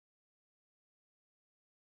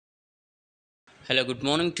Hello, good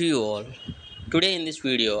morning to you all. Today in this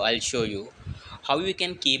video, I'll show you how you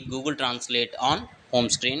can keep Google Translate on home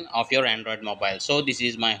screen of your Android mobile. So this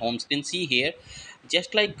is my home screen. See here,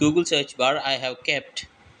 just like Google search bar, I have kept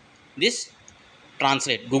this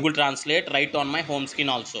Google Translate right on my home screen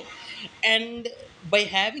also. And by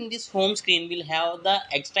having this home screen, we'll have the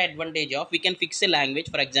extra advantage of we can fix a language.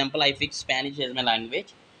 For example, I fix Spanish as my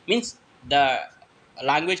language, means the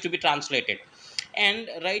language to be translated. And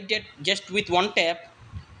right that just with one tap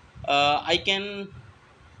I can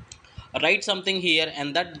write something here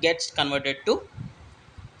and that gets converted to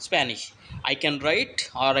Spanish. I can write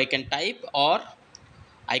or I can type or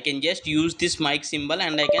I can just use this mic symbol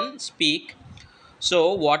and I can speak.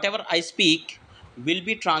 So whatever I speak will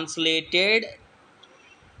be translated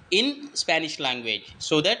in Spanish language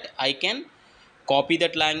so that I can copy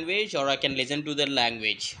that language or I can listen to the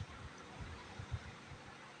language.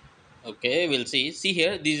 Okay, we'll see. See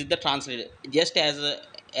here, this is the translator. Just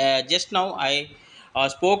now I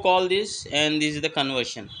spoke all this and this is the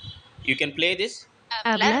conversion. You can play this.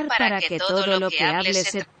 Hablar para que todo lo que hables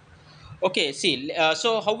se... Okay, see,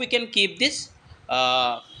 so how we can keep this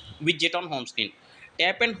uh, widget on home screen?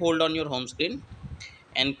 Tap and hold on your home screen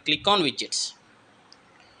and click on widgets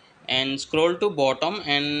and scroll to bottom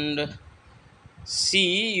and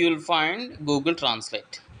see you'll find Google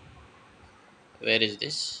Translate. Where is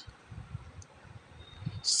this?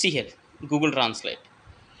 See here, Google Translate.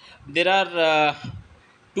 There are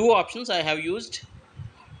two options I have used.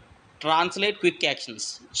 Translate quick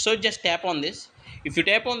actions, so just tap on this. If you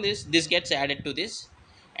tap on this, this gets added to this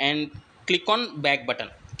and click on back button,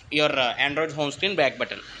 your Android home screen back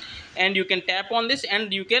button, and you can tap on this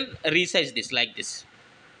and you can resize this like this.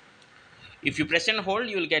 If you press and hold,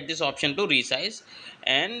 you will get this option to resize,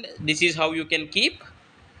 and this is how you can keep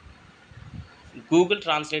Google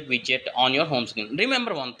Translate widget on your home screen.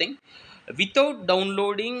 Remember one thing, without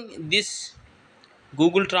downloading this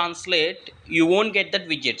Google Translate, you won't get that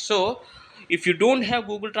widget. So if you don't have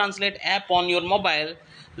Google Translate app on your mobile,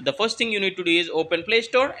 the first thing you need to do is open Play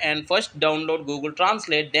Store and first download Google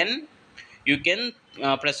Translate. Then you can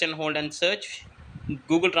press and hold and search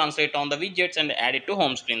Google Translate on the widgets and add it to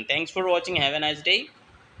home screen. Thanks for watching. Have a nice day.